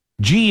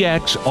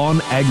GX on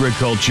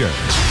Agriculture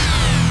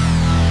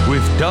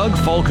with Doug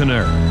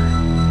Falconer.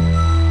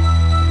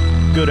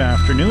 Good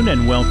afternoon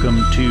and welcome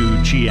to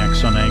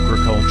GX on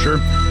Agriculture.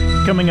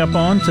 Coming up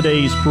on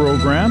today's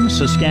program,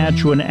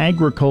 Saskatchewan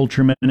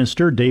Agriculture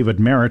Minister David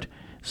Marit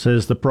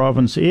says the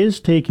province is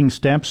taking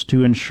steps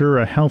to ensure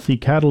a healthy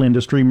cattle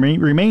industry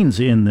remains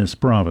in this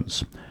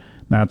province.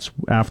 That's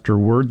after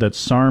word that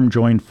SARM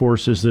joined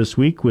forces this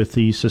week with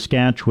the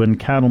Saskatchewan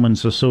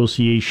Cattlemen's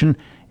Association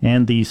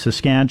and the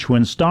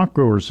Saskatchewan Stock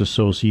Growers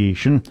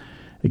Association,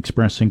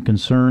 expressing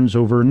concerns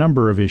over a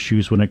number of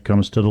issues when it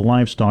comes to the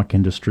livestock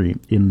industry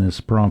in this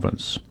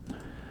province.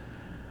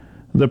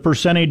 The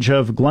percentage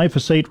of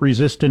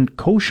glyphosate-resistant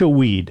kochia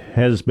weed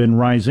has been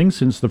rising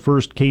since the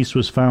first case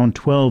was found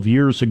 12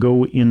 years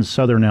ago in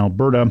southern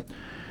Alberta.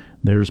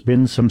 There's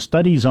been some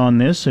studies on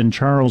this, and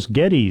Charles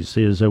Geddes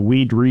is a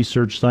weed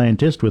research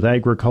scientist with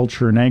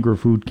Agriculture and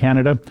Agri-Food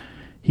Canada.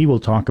 He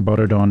will talk about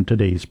it on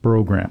today's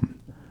program.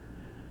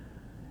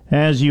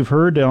 As you've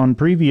heard on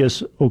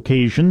previous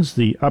occasions,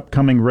 the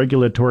upcoming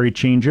regulatory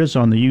changes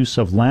on the use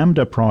of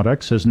Lambda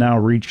products has now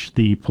reached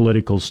the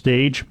political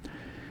stage.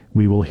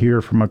 We will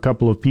hear from a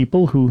couple of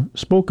people who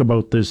spoke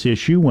about this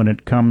issue when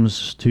it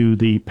comes to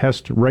the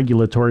Pest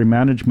Regulatory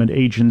Management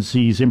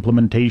Agency's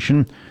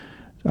implementation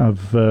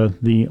of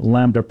the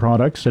Lambda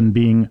products and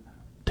being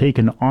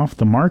taken off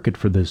the market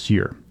for this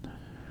year.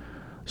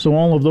 So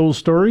all of those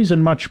stories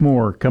and much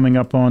more coming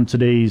up on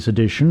today's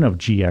edition of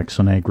GX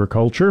on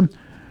Agriculture.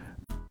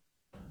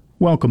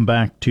 Welcome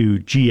back to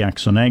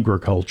GX on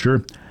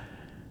Agriculture.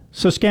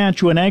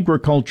 Saskatchewan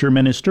Agriculture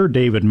Minister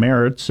David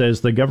Marit says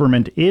the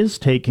government is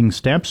taking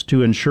steps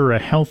to ensure a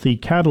healthy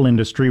cattle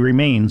industry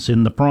remains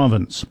in the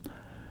province.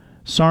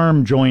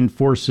 SARM joined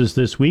forces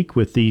this week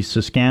with the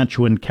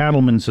Saskatchewan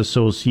Cattlemen's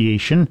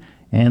Association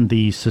and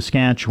the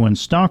Saskatchewan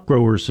Stock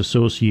Growers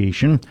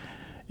Association,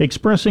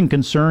 expressing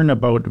concern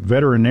about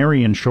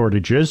veterinarian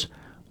shortages,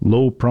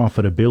 low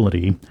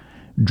profitability,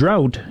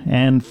 drought,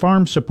 and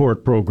farm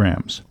support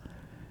programs.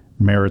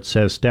 Marit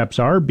says steps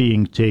are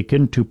being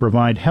taken to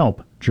provide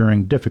help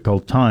during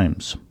difficult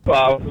times.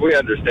 Well, we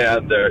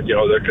understand their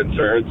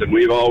concerns, and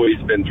we've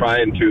always been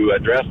trying to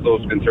address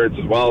those concerns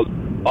as well.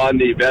 On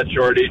the vet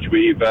shortage,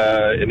 we've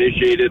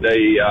initiated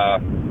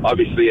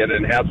obviously an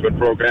enhancement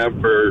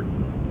program for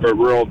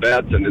rural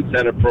vets, an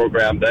incentive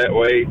program that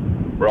way.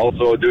 We're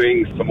also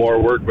doing some more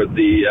work with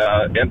the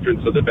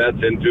entrance of the vets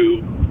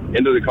into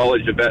the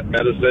College of Vet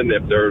Medicine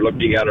if they're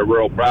looking at a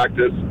rural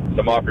practice,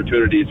 some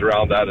opportunities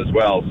around that as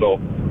well. So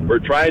we're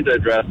trying to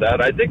address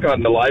that. I think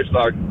on the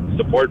livestock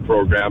support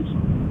programs,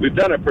 we've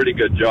done a pretty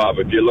good job.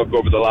 If you look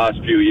over the last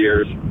few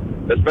years,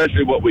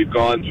 especially what we've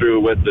gone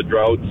through with the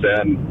droughts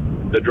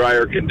and the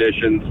drier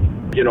conditions,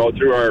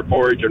 through our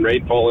forage and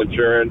rainfall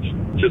insurance,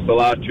 just the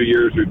last 2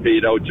 years we've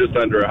paid out just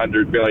under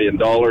 $100 million.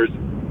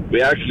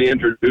 We actually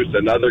introduced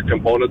another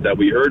component that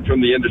we heard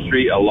from the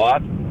industry a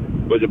lot,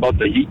 was about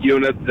the heat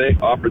unit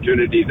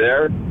opportunity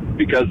there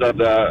because of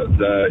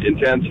the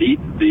intense heat,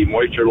 the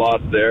moisture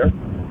loss there.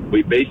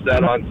 We based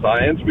that on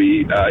science.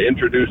 We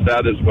introduced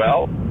that as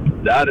well.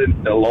 That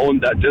alone,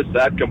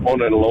 that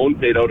component alone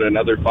paid out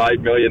another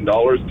 $5 million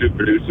to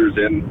producers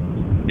in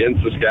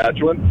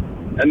Saskatchewan.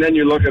 And then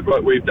you look at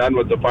what we've done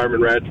with the Farm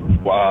and Ranch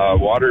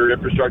Water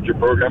Infrastructure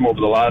Program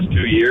over the last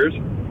 2 years,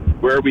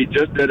 where we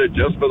just did it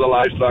just for the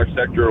livestock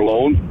sector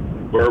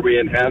alone, where we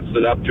enhanced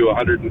it up to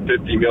 $150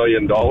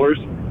 million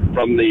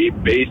from the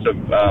base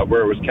of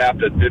where it was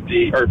capped at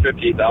 50,000,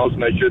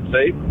 I should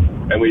say.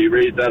 And we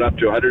raised that up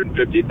to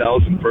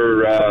 $150,000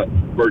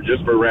 for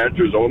just for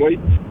ranchers only.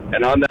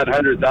 And on that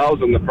 $100,000,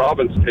 the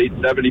province paid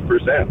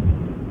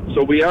 70%.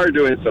 So we are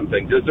doing some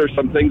things. Is there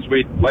some things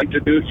we'd like to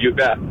do? You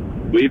bet.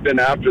 We've been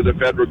after the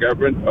federal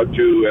government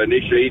to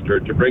initiate or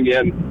to bring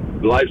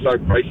in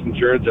livestock price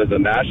insurance as a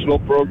national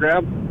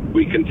program.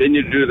 We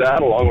continue to do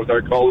that along with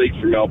our colleagues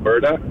from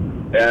Alberta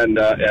and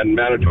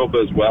Manitoba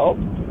as well.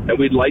 And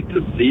we'd like to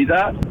see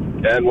that.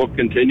 And we'll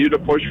continue to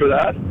push for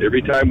that.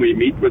 Every time we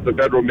meet with the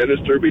federal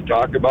minister, we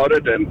talk about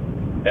it,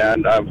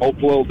 and I'm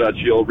hopeful that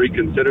she'll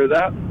reconsider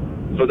that.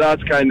 So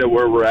that's kind of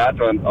where we're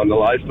at on the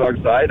livestock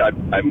side.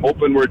 I'm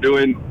hoping we're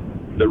doing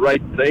the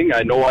right thing.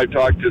 I know I've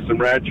talked to some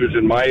ranchers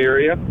in my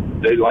area.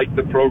 They like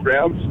the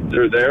programs.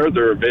 They're there.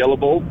 They're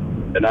available.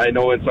 And I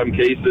know in some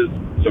cases,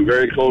 some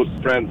very close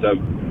friends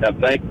have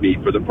thanked me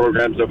for the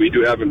programs that we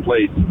do have in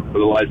place for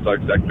the livestock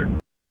sector.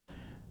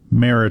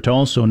 Marit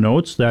also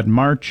notes that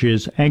March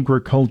is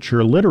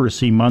Agriculture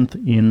Literacy Month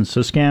in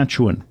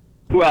Saskatchewan.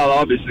 Well,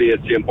 obviously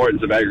it's the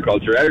importance of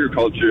agriculture.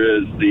 Agriculture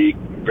is the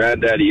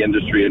granddaddy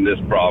industry in this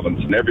province,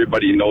 and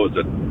everybody knows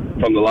it,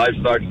 from the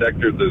livestock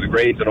sector to the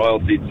grains and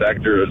oilseed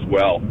sector as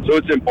well. So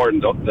it's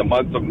important. The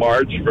month of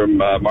March, from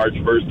March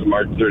 1st to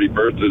March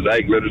 31st, is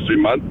Ag Literacy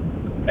Month,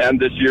 and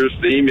this year's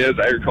theme is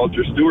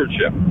Agriculture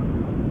Stewardship.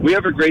 We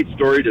have a great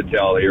story to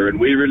tell here, and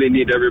we really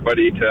need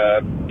everybody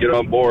to get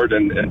on board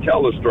and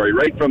tell the story,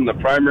 right from the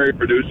primary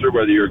producer,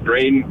 whether you're a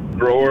grain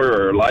grower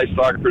or a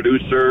livestock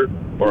producer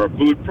or a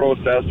food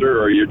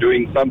processor, or you're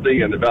doing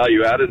something in the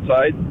value-added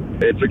side.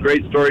 It's a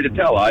great story to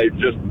tell.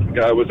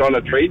 was on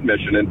a trade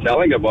mission and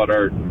telling about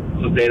our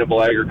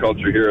sustainable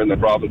agriculture here in the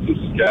province of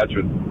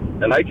Saskatchewan.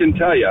 And I can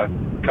tell you,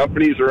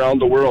 companies around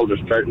the world are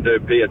starting to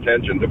pay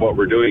attention to what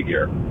we're doing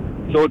here.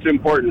 So it's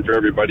important for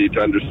everybody to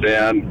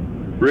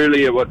understand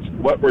really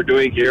what we're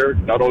doing here,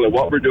 not only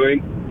what we're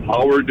doing,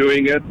 how we're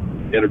doing it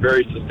in a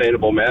very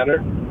sustainable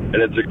manner.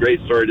 And it's a great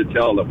story to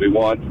tell that we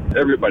want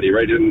everybody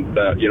right in,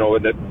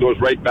 and it goes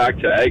right back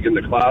to ag in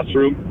the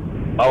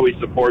classroom, how we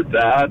support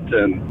that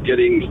and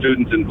getting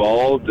students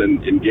involved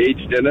and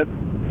engaged in it.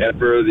 And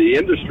for the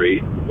industry,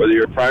 whether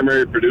you're a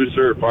primary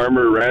producer,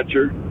 farmer, or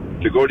rancher,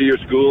 to go to your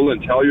school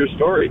and tell your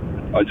story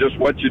on just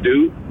what you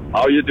do,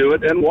 how you do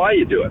it, and why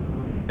you do it.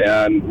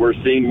 And we're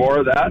seeing more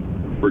of that.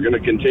 We're going to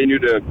continue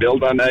to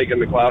build on ag in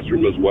the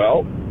classroom as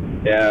well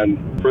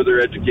and further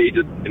educate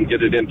it and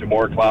get it into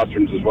more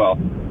classrooms as well.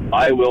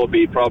 I will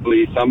be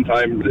probably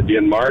sometime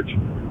in March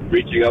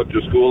reaching out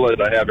to school as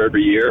I have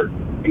every year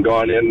and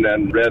gone in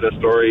and read a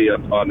story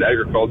on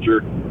agriculture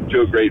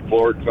to a grade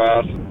 4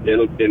 class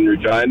in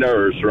Regina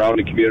or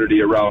surrounding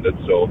community around it.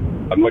 So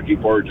I'm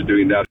looking forward to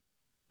doing that.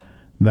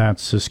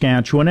 That's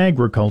Saskatchewan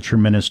Agriculture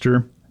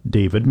Minister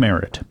David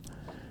Merritt.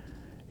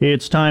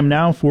 It's time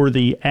now for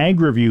the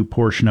Ag Review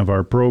portion of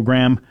our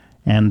program,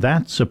 and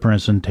that's a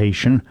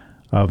presentation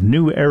of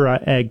New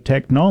Era Ag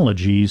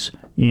Technologies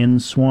in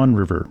Swan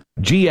River.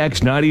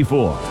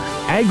 GX94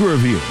 Ag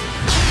Review.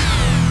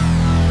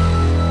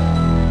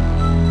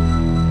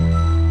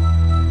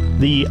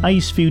 The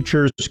ICE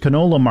Futures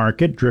canola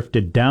market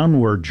drifted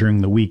downward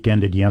during the week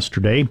ended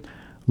yesterday,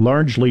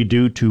 largely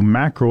due to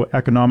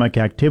macroeconomic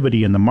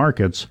activity in the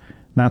markets.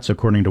 That's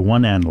according to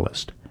one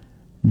analyst.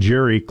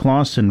 Jerry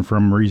Clausen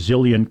from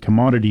Resilient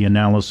Commodity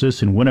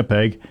Analysis in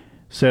Winnipeg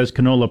says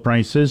canola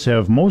prices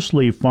have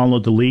mostly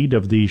followed the lead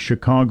of the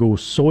Chicago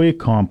soy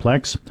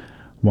complex,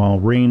 while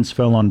rains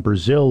fell on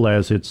Brazil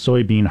as its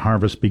soybean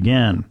harvest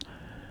began.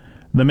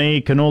 The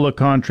May canola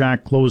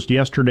contract closed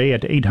yesterday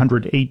at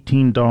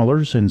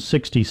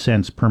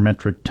 $818.60 per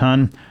metric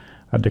ton,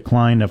 a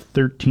decline of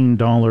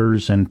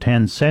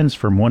 $13.10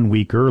 from 1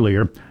 week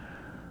earlier.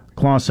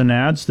 Clausen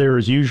adds there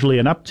is usually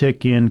an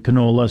uptick in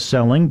canola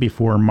selling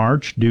before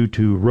March due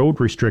to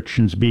road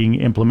restrictions being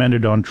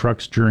implemented on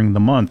trucks during the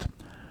month.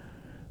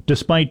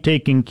 Despite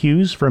taking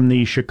cues from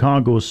the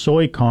Chicago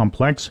soy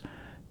complex,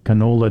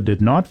 canola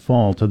did not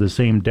fall to the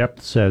same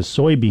depths as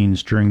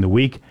soybeans during the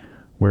week,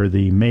 where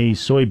the May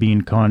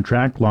soybean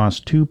contract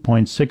lost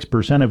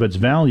 2.6% of its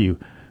value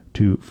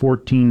to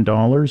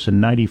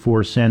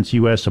 $14.94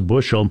 U.S. a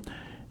bushel,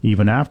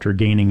 even after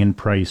gaining in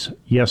price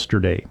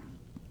yesterday.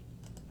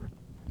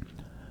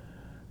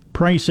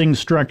 Pricing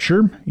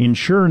structure,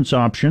 insurance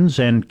options,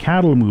 and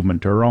cattle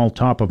movement are all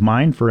top of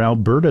mind for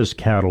Alberta's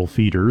cattle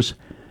feeders.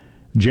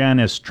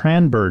 Janice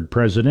Tranberg,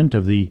 president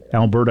of the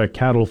Alberta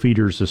Cattle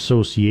Feeders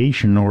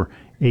Association, or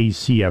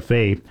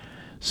ACFA,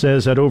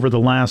 says that over the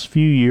last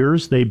few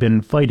years they've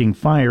been fighting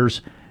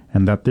fires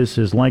and that this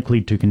is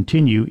likely to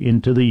continue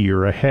into the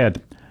year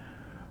ahead.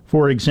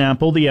 For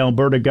example, the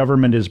Alberta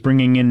government is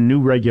bringing in new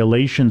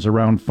regulations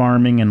around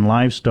farming and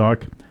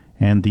livestock,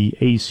 and the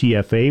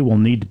ACFA will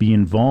need to be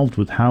involved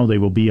with how they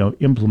will be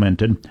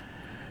implemented.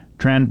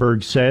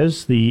 Tranberg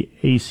says the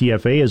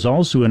ACFA is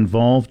also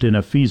involved in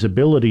a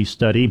feasibility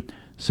study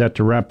set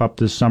to wrap up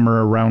this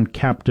summer around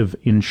captive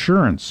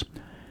insurance.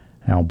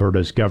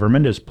 Alberta's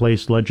government has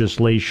placed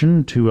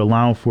legislation to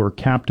allow for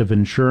captive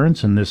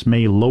insurance, and this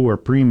may lower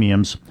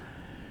premiums.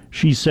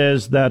 She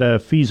says that a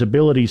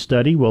feasibility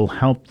study will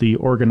help the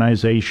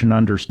organization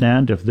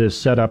understand if this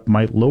setup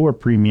might lower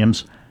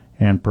premiums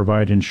and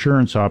provide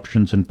insurance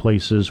options in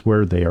places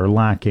where they are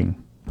lacking.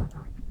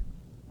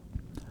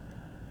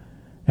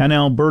 An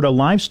Alberta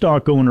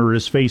livestock owner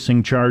is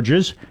facing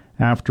charges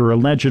after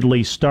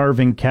allegedly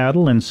starving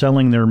cattle and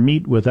selling their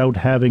meat without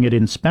having it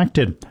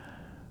inspected.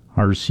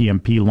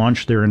 RCMP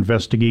launched their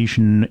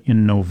investigation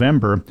in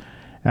November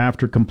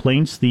after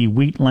complaints the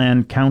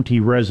Wheatland County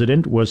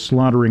resident was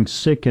slaughtering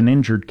sick and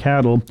injured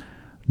cattle,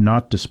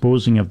 not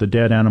disposing of the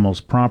dead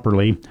animals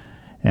properly,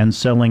 and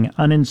selling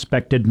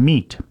uninspected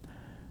meat.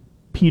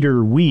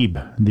 Peter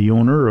Wiebe, the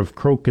owner of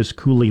Crocus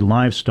Cooley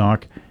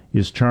Livestock,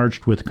 is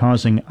charged with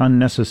causing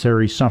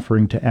unnecessary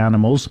suffering to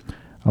animals,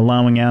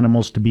 allowing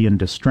animals to be in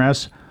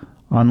distress,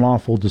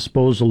 unlawful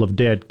disposal of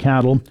dead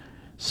cattle,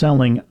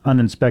 selling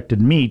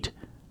uninspected meat,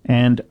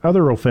 and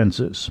other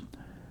offenses.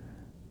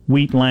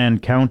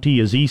 Wheatland County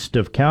is east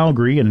of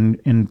Calgary and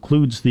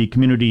includes the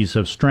communities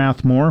of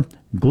Strathmore,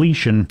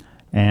 Gleason,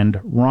 and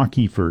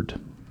Rockyford.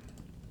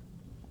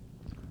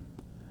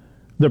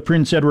 The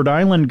Prince Edward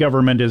Island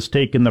government has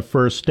taken the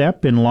first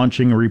step in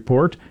launching a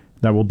report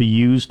that will be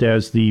used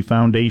as the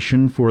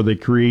foundation for the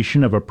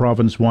creation of a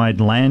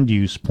province-wide land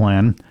use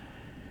plan.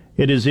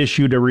 It has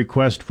issued a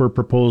request for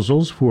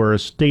proposals for a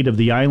State of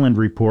the Island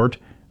report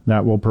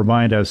that will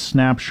provide a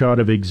snapshot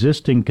of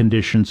existing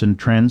conditions and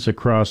trends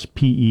across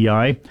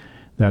PEI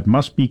that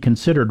must be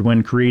considered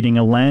when creating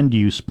a land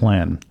use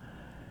plan.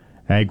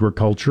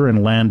 Agriculture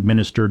and Land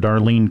Minister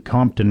Darlene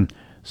Compton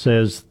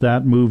says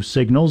that move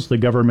signals the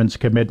government's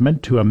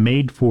commitment to a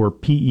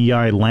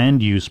made-for-PEI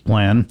land use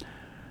plan.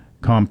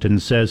 Compton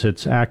says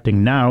it's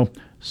acting now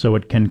so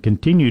it can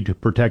continue to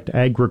protect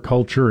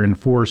agriculture in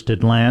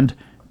forested land,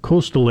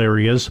 coastal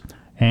areas,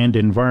 and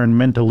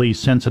environmentally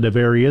sensitive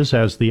areas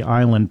as the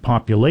island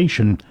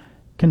population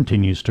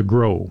continues to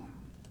grow.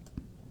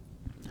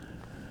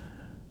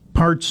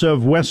 Parts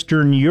of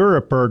Western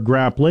Europe are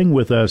grappling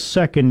with a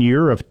second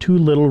year of too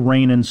little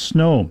rain and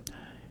snow.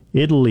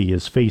 Italy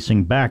is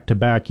facing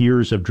back-to-back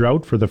years of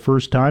drought for the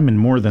first time in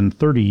more than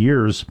 30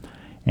 years,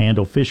 and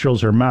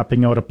officials are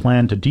mapping out a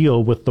plan to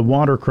deal with the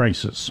water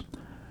crisis.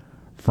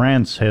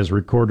 France has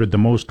recorded the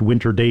most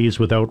winter days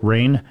without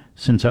rain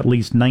since at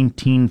least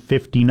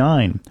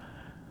 1959.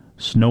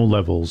 Snow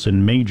levels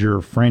in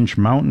major French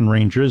mountain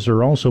ranges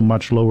are also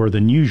much lower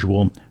than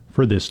usual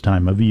for this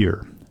time of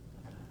year.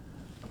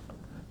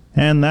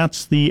 And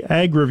that's the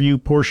Ag Review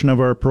portion of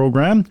our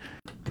program.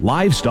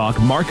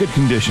 Livestock market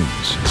conditions.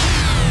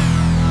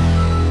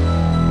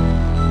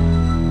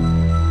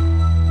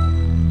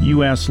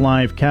 U.S.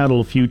 live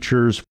cattle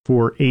futures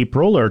for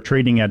April are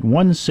trading at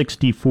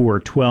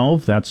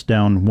 $164.12. That's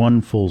down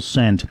 1 full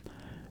cent.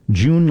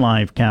 June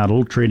live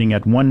cattle trading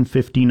at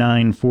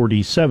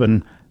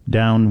 $159.47,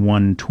 down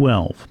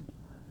 1.12.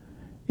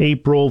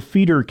 April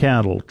feeder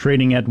cattle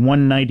trading at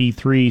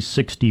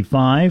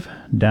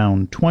 $193.65,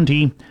 down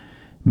 20.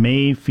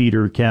 May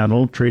feeder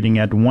cattle trading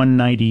at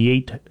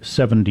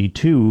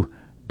 $198.72,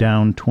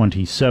 down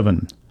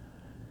 27.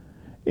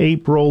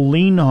 April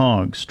lean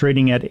hogs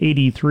trading at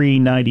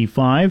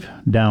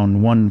 $83.95,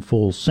 down 1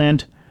 full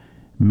cent.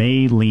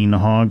 May lean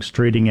hogs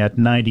trading at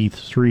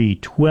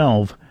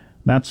 $93.12,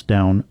 that's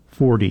down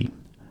 40.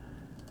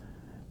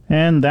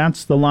 And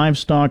that's the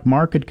livestock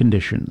market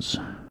conditions.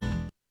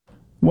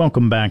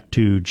 Welcome back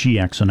to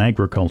GX on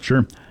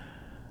Agriculture.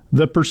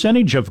 The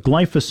percentage of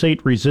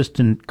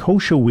glyphosate-resistant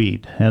kochia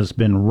weed has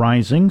been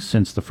rising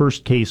since the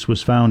first case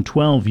was found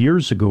 12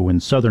 years ago in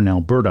southern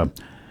Alberta.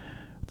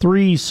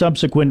 3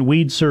 subsequent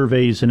weed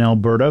surveys in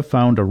Alberta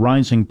found a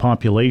rising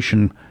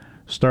population,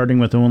 starting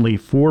with only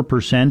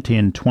 4%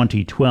 in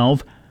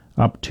 2012,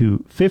 up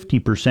to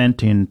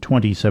 50% in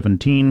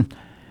 2017,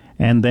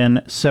 and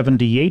then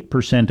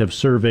 78% of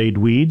surveyed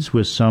weeds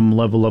with some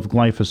level of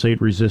glyphosate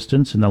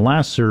resistance in the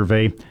last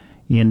survey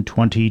in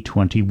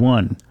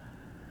 2021.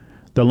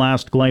 The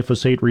last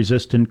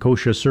glyphosate-resistant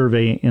kochia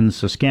survey in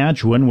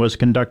Saskatchewan was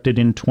conducted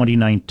in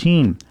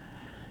 2019.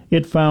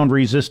 It found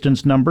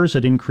resistance numbers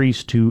had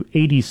increased to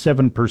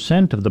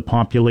 87% of the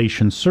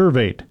population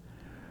surveyed.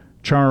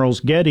 Charles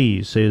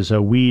Geddes is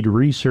a weed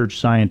research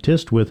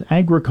scientist with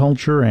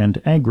Agriculture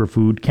and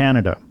Agri-Food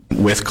Canada.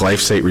 With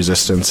glyphosate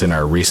resistance in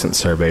our recent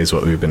surveys,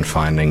 what we've been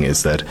finding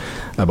is that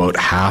about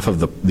half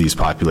of these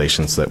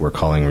populations that we're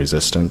calling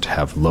resistant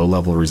have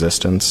low-level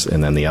resistance,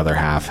 and then the other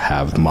half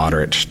have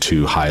moderate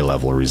to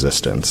high-level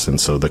resistance. And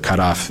so the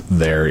cutoff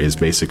there is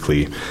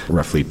basically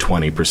roughly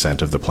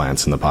 20% of the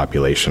plants in the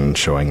population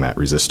showing that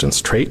resistance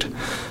trait.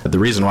 The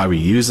reason why we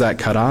use that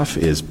cutoff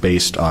is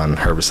based on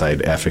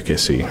herbicide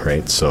efficacy,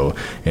 right? So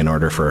in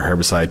order for a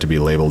herbicide to be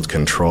labeled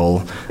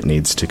control, it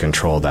needs to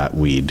control that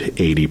weed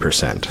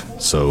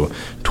 80%. So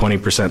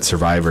 20%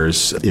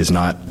 survivors is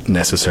not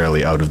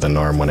necessarily out of the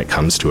norm when it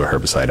comes to a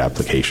herbicide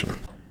application.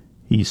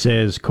 He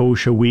says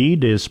kochia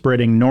weed is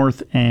spreading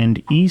north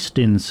and east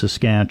in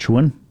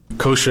Saskatchewan.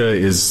 Kochia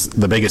is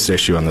the biggest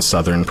issue on the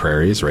southern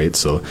prairies, right?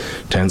 So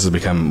tends to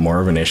become more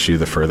of an issue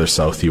the further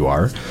south you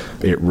are.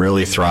 It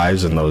really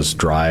thrives in those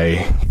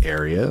dry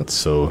areas.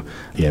 So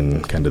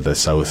in kind of the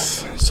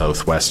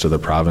southwest of the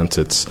province,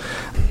 it's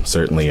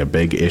certainly a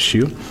big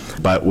issue.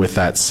 But with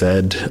that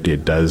said,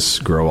 it does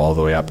grow all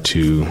the way up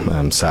to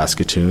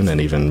Saskatoon and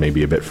even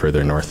maybe a bit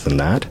further north than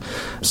that.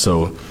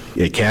 So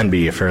it can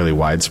be a fairly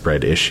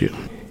widespread issue.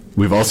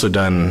 We've also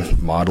done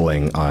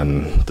modeling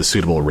on the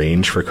suitable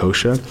range for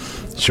kochia,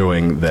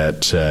 showing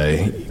that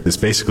it's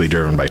basically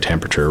driven by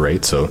temperature,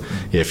 right? So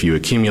if you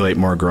accumulate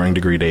more growing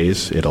degree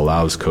days, it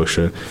allows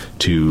kochia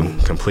to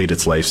complete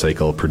its life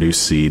cycle,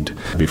 produce seed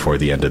before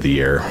the end of the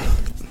year,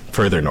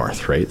 further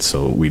north, right?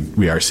 So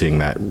we are seeing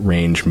that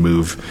range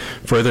move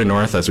further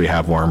north as we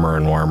have warmer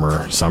and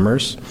warmer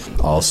summers.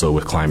 Also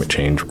with climate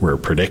change, we're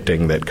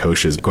predicting that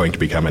kochia is going to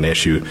become an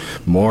issue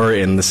more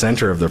in the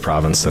center of the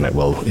province than it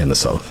will in the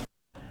south.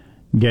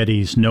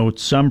 Geddes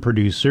notes some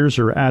producers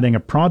are adding a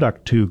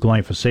product to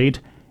glyphosate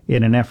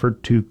in an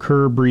effort to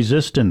curb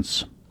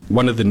resistance.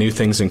 One of the new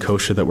things in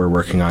kochia that we're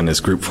working on is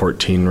group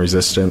 14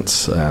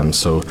 resistance.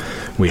 So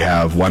we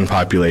have one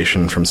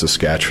population from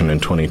Saskatchewan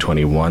in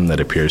 2021 that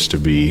appears to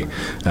be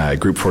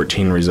group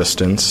 14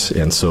 resistance.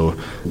 And so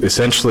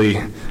essentially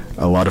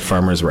a lot of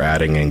farmers were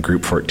adding in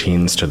group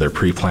 14s to their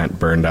pre-plant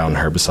burn-down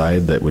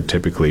herbicide that would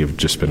typically have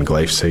just been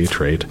glyphosate,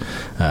 right,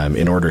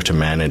 in order to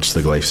manage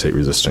the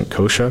glyphosate-resistant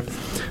kochia.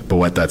 But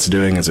what that's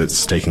doing is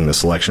it's taking the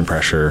selection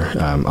pressure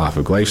off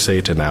of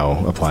glyphosate and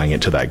now applying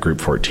it to that group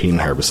 14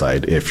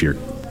 herbicide if your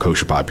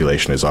kochia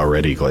population is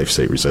already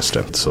glyphosate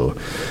resistant. So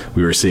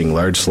we were seeing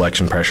large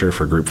selection pressure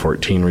for group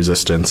 14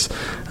 resistance.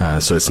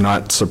 So it's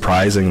not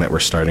surprising that we're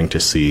starting to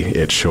see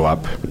it show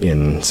up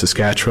in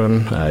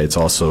Saskatchewan. It's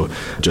also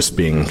just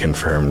being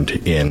confirmed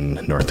in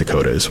North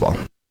Dakota as well.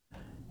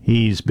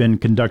 He's been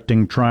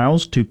conducting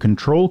trials to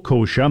control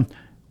kochia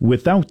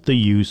without the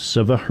use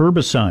of a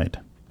herbicide.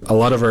 A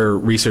lot of our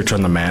research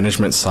on the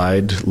management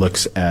side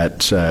looks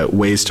at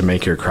ways to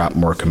make your crop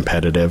more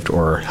competitive,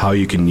 or how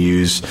you can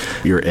use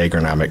your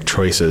agronomic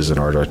choices in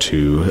order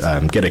to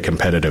get a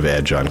competitive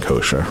edge on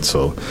kochia.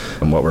 So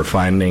what we're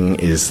finding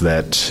is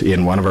that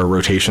in one of our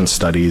rotation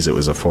studies, it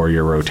was a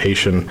 4-year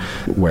rotation,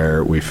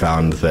 where we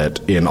found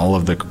that in all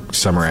of the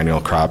summer annual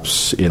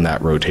crops in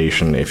that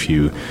rotation, if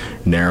you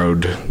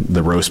narrowed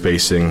the row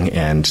spacing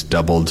and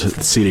doubled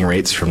seeding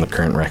rates from the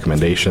current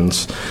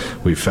recommendations,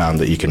 we found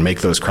that you can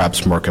make those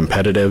crops more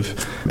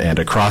competitive. And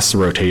across the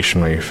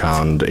rotation, we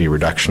found a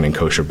reduction in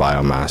kochia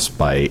biomass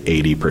by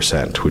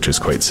 80%, which is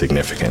quite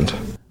significant.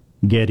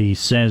 Getty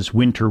says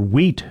winter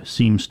wheat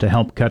seems to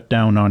help cut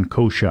down on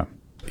kochia.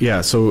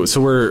 Yeah, so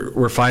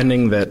we're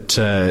finding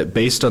that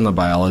based on the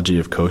biology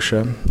of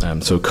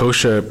kochia, so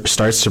kochia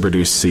starts to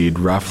produce seed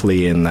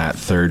roughly in that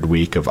 3rd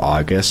week of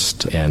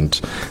August, and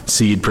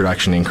seed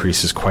production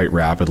increases quite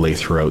rapidly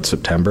throughout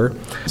September.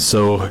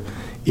 So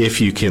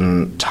if you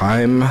can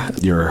time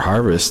your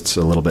harvests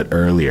a little bit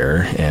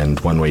earlier,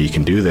 and one way you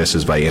can do this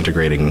is by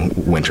integrating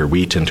winter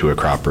wheat into a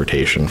crop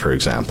rotation, for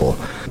example,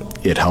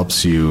 it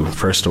helps you,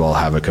 first of all,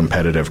 have a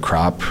competitive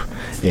crop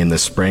in the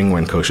spring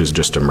when kochia is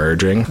just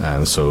emerging,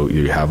 so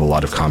you have a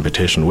lot of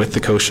competition with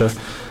the kochia,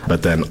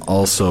 but then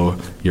also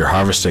you're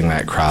harvesting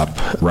that crop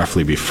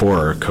roughly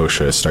before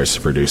kochia starts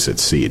to produce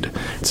its seed.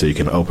 So you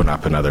can open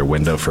up another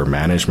window for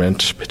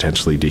management,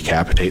 potentially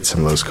decapitate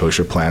some of those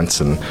kochia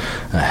plants, and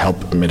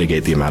help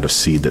mitigate the amount of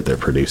seed that they're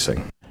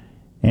producing.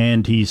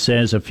 And he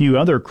says a few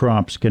other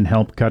crops can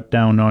help cut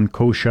down on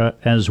kochia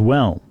as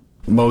well.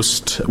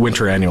 Most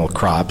winter annual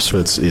crops,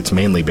 it's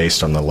mainly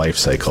based on the life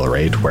cycle,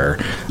 right, where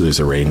there's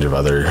a range of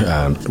other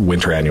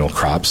winter annual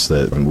crops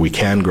that we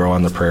can grow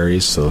on the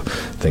prairies, so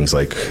things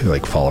like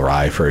fall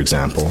rye, for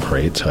example,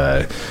 right,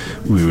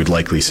 we would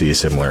likely see a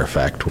similar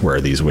effect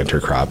where these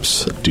winter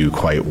crops do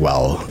quite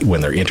well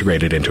when they're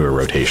integrated into a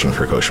rotation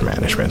for kochia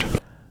management.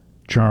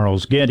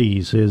 Charles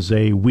Geddes is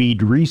a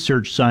weed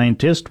research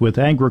scientist with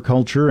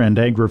Agriculture and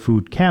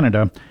Agri-Food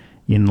Canada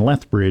in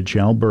Lethbridge,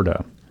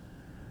 Alberta.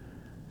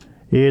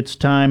 It's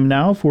time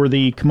now for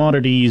the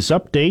Commodities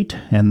Update,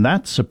 and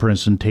that's a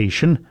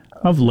presentation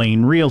of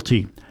Lane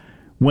Realty.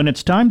 When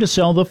it's time to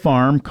sell the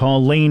farm,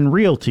 call Lane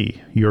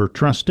Realty, your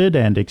trusted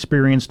and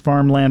experienced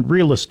farmland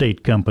real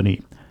estate company.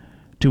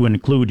 To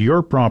include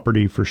your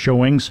property for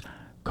showings,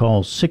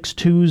 call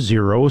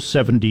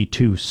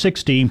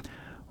 620-7260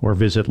 or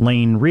visit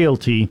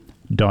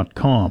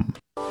lanerealty.com.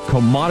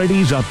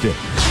 Commodities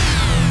Update.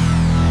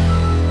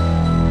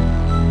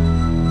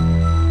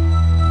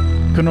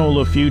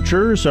 Canola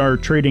futures are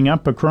trading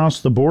up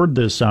across the board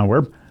this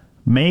hour.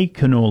 May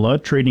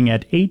canola trading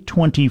at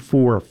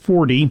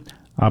 $824.40,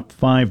 up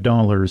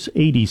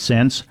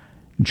 $5.80.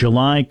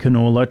 July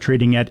canola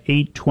trading at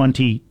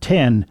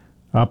 $820.10,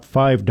 up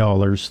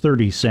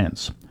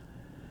 $5.30.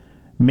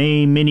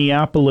 May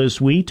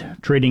Minneapolis wheat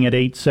trading at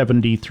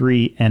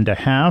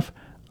 $873.50,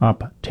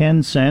 up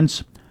 10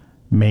 cents.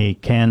 May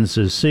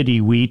Kansas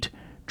City wheat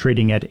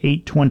trading at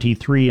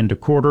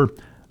 $823.25,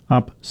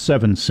 up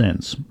 7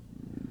 cents.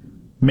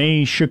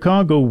 May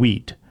Chicago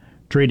wheat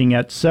trading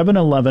at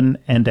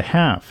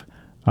 $711.50,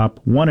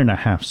 up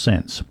 1.5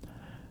 cents.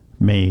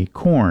 May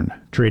corn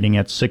trading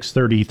at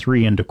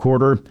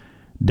 $633.25,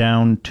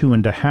 down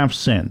 2.5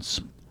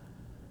 cents.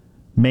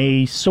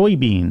 May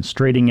soybeans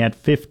trading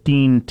at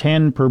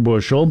 $15.10 per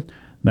bushel,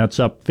 that's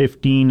up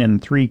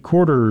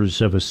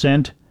 15.75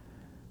 cents.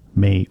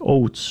 May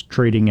oats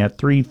trading at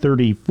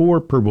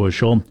 $3.34 per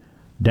bushel,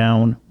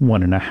 down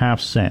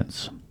 1.5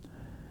 cents.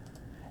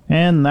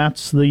 And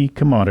that's the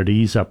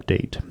Commodities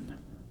Update.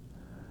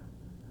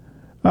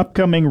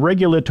 Upcoming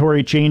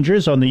regulatory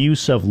changes on the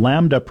use of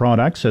Lambda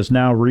products has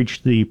now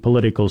reached the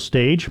political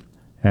stage.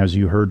 As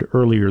you heard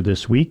earlier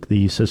this week,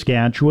 the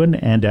Saskatchewan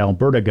and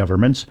Alberta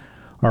governments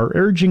are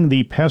urging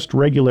the Pest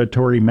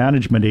Regulatory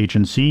Management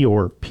Agency,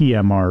 or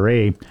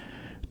PMRA,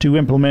 to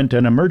implement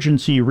an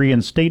emergency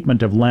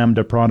reinstatement of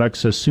Lambda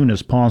products as soon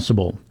as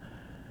possible.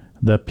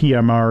 The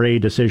PMRA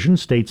decision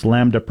states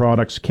Lambda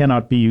products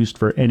cannot be used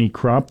for any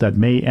crop that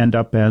may end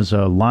up as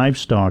a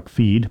livestock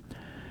feed.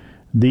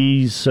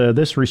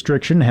 This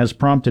restriction has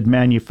prompted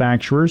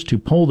manufacturers to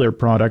pull their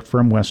product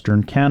from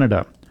Western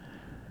Canada.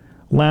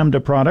 Lambda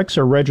products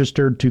are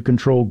registered to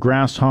control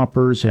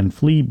grasshoppers and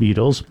flea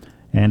beetles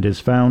and is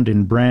found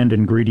in brand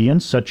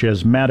ingredients such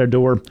as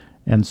Matador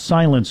and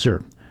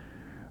Silencer.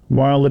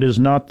 While it is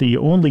not the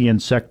only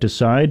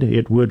insecticide,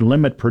 it would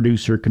limit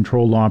producer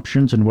control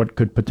options in what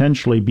could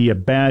potentially be a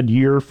bad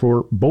year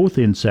for both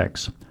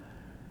insects.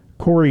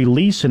 Corey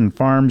Leeson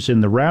farms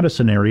in the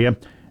Radisson area,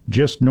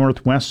 just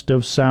northwest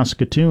of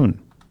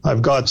Saskatoon.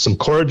 I've got some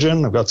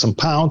Coragen, I've got some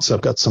Pounce,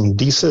 I've got some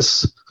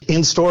Decis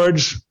in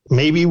storage.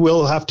 Maybe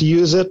we'll have to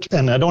use it,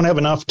 and I don't have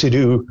enough to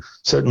do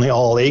certainly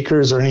all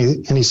acres or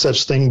any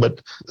such thing,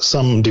 but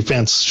some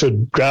defense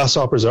should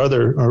grasshoppers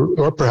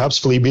or perhaps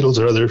flea beetles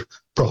or other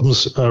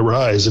problems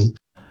arise.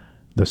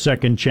 The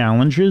second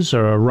challenge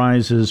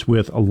arises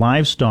with a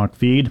livestock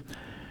feed.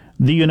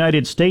 The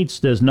United States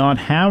does not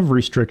have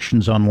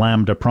restrictions on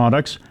Lambda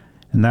products,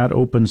 and that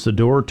opens the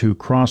door to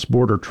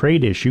cross-border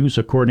trade issues,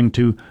 according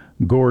to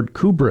Gord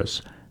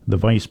Kubras, the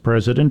Vice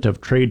President of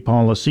Trade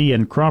Policy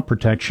and Crop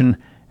Protection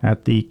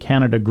at the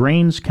Canada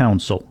Grains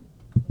Council.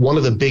 One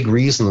of the big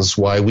reasons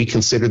why we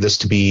consider this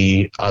to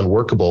be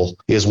unworkable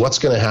is what's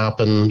going to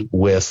happen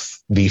with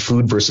the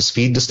food versus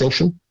feed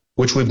distinction,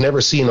 which we've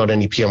never seen on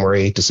any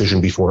PMRA decision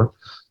before,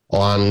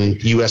 on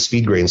U.S.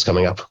 feed grains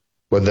coming up,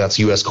 whether that's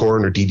U.S.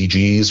 corn or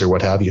DDGs or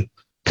what have you.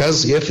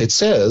 Because if it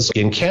says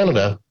in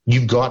Canada,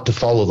 you've got to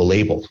follow the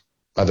label,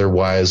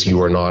 otherwise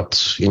you are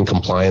not in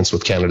compliance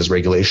with Canada's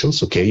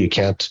regulations. Okay, you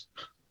can't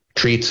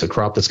treat a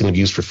crop that's going to be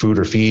used for food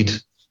or feed.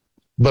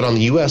 But on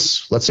the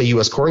U.S., let's say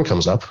U.S. corn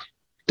comes up,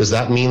 does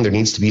that mean there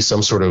needs to be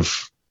some sort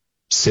of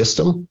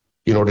system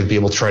in order to be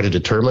able to try to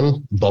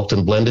determine bulked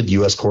and blended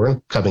U.S.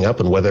 corn coming up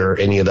and whether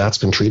any of that's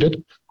been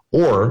treated?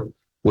 Or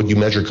would you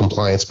measure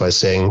compliance by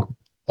saying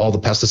all the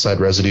pesticide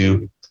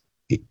residue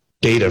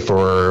data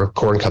for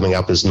corn coming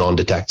up is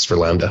non-detects for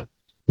Lambda?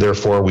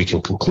 Therefore, we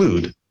can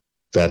conclude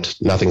that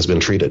nothing's been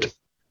treated.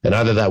 And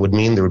either that would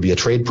mean there would be a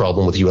trade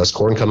problem with U.S.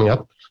 corn coming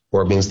up,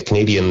 or it means the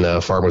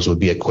Canadian farmers would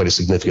be at quite a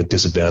significant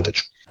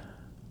disadvantage.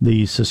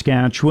 The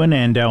Saskatchewan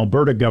and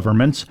Alberta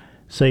governments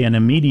say an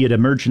immediate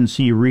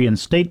emergency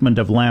reinstatement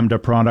of Lambda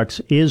products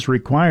is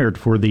required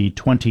for the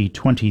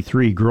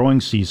 2023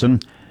 growing season.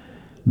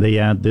 They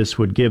add this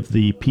would give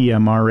the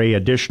PMRA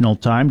additional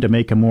time to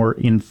make a more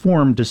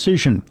informed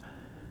decision.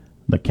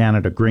 The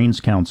Canada Grains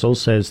Council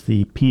says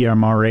the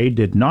PMRA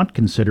did not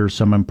consider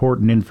some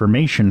important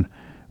information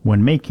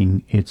when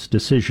making its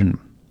decision.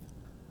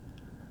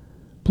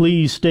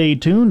 Please stay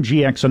tuned.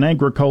 GX on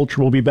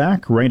Agriculture will be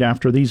back right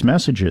after these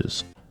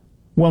messages.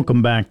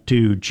 Welcome back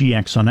to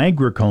GX on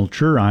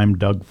Agriculture. I'm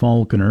Doug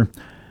Falconer.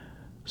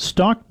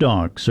 Stock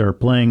dogs are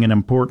playing an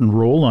important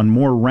role on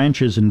more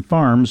ranches and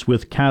farms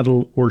with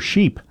cattle or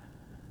sheep.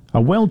 A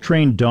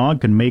well-trained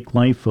dog can make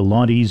life a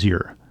lot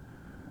easier.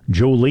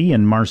 Jolie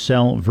and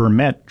Marcel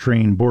Vermette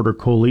train Border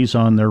Collies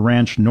on their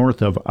ranch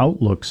north of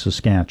Outlook,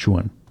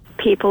 Saskatchewan.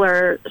 People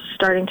are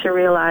starting to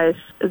realize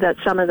that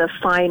some of the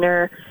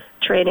finer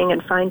training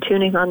and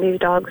fine-tuning on these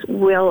dogs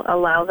will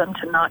allow them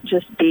to not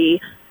just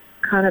be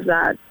kind of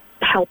that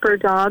helper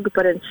dog,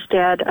 but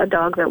instead a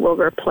dog that will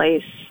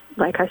replace,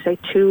 like I say,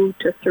 2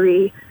 to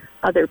 3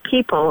 other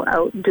people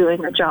out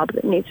doing a job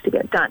that needs to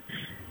get done.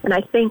 And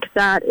I think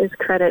that is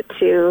credit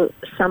to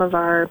some of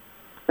our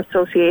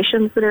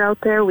associations that are out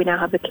there. We now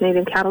have the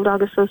Canadian Cattle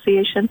Dog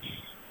Association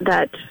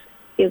that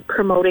is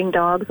promoting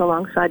dogs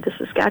alongside the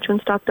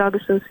Saskatchewan Stock Dog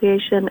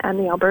Association and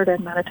the Alberta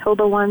and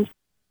Manitoba ones.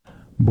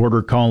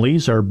 Border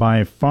Collies are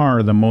by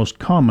far the most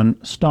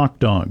common stock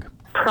dog.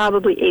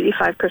 Probably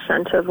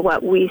 85% of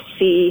what we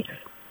see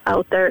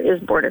out there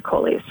is Border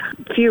Collies.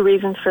 A few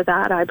reasons for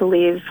that. I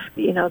believe,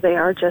 they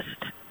are just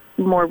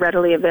more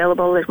readily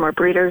available. There's more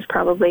breeders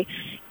probably.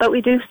 But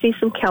we do see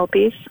some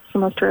Kelpies,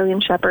 some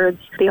Australian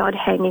Shepherds, the odd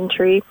hanging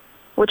tree,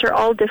 which are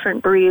all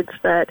different breeds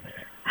that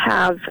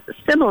have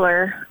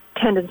similar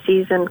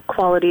tendencies and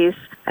qualities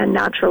and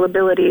natural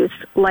abilities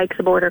like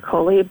the Border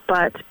Collie,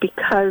 but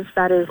because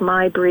that is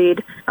my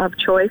breed of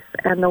choice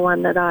and the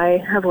one that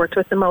I have worked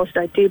with the most,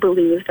 I do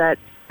believe that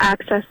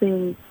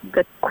accessing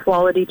the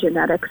quality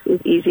genetics is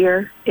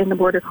easier in the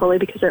Border Collie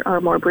because there are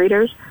more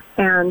breeders.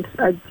 And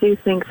I do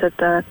think that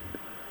the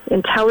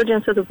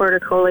intelligence of the Border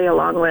Collie,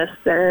 along with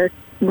their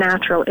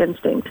natural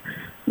instinct,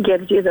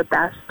 gives you the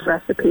best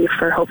recipe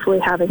for hopefully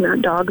having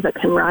that dog that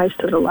can rise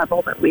to the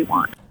level that we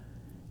want.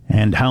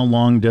 And how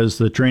long does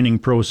the training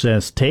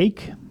process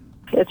take?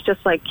 It's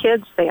just like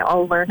kids. They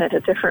all learn at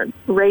a different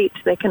rate.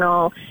 They can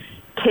all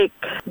take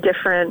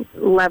different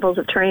levels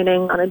of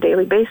training on a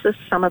daily basis.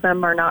 Some of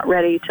them are not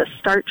ready to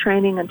start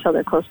training until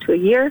they're close to a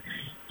year.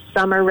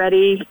 Some are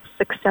ready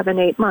 6, 7,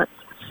 8 months.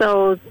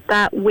 So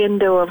that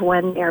window of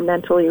when they're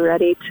mentally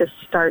ready to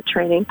start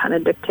training kind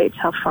of dictates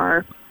how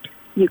far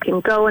you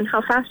can go and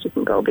how fast you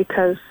can go,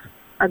 because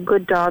a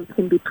good dog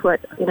can be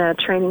put in a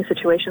training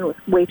situation with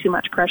way too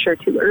much pressure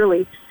too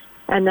early,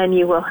 and then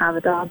you will have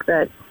a dog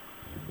that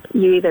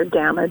you either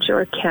damage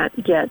or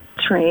can't get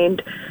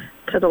trained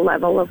to the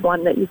level of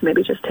one that you've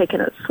maybe just taken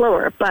it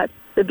slower. But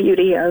the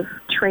beauty of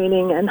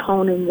training and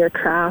honing your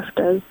craft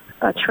as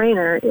a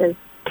trainer is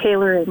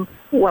tailoring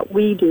what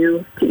we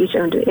do to each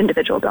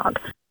individual dog.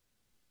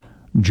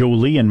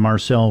 Jolie and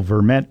Marcel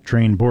Vermette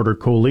train Border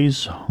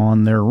Collies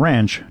on their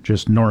ranch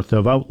just north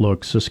of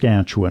Outlook,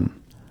 Saskatchewan.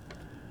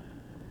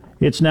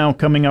 It's now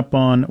coming up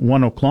on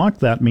 1 o'clock.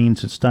 That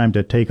means it's time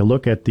to take a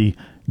look at the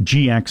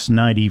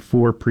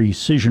GX94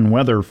 precision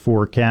weather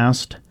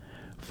forecast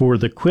for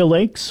the Quill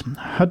Lakes,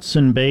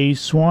 Hudson Bay,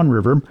 Swan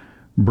River,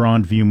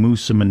 Broadview,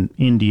 Moosomin,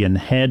 Indian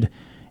Head,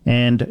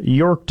 and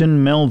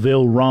Yorkton,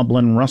 Melville,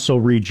 Roblin, Russell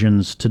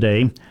regions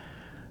today.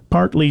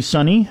 Partly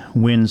sunny,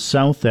 winds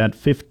south at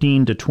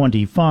 15 to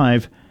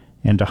 25,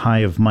 and a high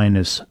of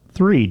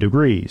 -3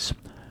 degrees.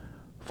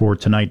 For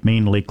tonight,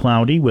 mainly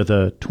cloudy with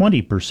a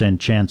 20%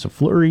 chance of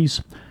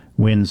flurries,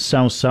 winds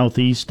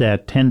south-southeast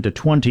at 10 to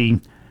 20,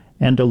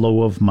 and a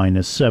low of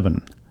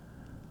 -7.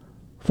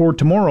 For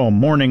tomorrow,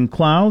 morning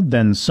cloud,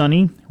 then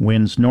sunny,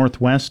 winds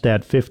northwest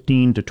at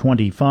 15 to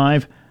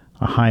 25,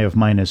 a high of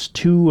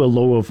 -2, a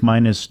low of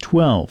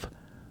 -12.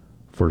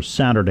 For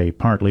Saturday,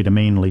 partly to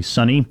mainly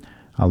sunny,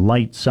 a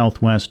light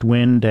southwest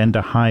wind and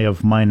a high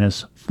of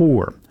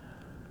 -4.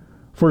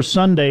 For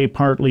Sunday,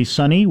 partly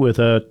sunny with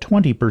a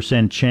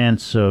 20%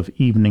 chance of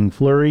evening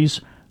flurries,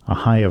 a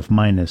high of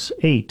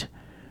 -8.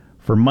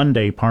 For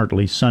Monday,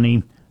 partly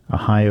sunny, a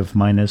high of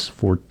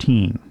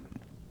 -14.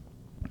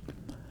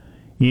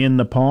 In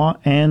the Paw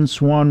and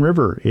Swan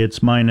River, it's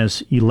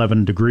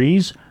 -11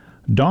 degrees.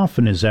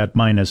 Dauphin is at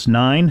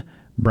 -9.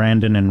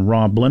 Brandon and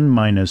Roblin,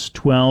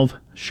 -12.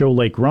 Shoal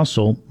Lake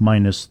Russell,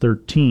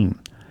 -13.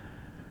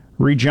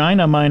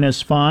 Regina,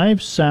 -5.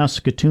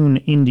 Saskatoon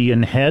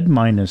Indian Head,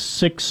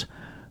 -6.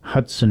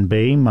 Hudson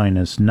Bay,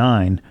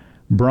 -9.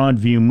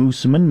 Broadview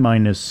Moosomin,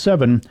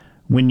 -7.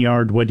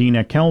 Wynyard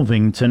Wadena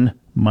Kelvington,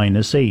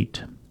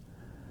 -8.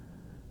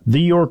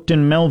 The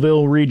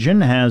Yorkton-Melville region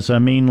has a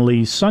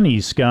mainly sunny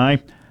sky,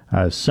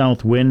 a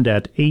south wind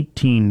at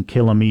 18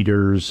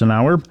 kilometers an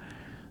hour.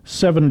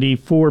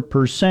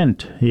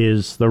 74%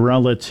 is the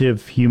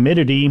relative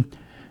humidity.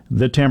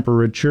 The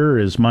temperature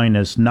is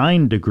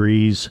 -9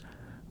 degrees.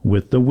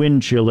 With the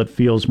wind chill, it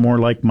feels more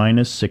like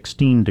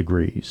 -16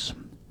 degrees.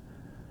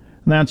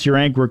 That's your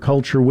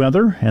agriculture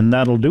weather, and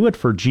that'll do it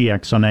for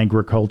GX on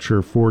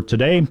Agriculture for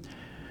today.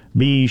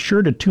 Be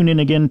sure to tune in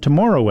again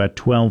tomorrow at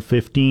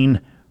 12:15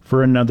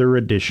 for another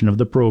edition of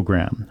the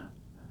program.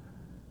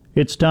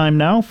 It's time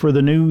now for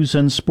the news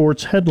and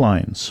sports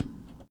headlines.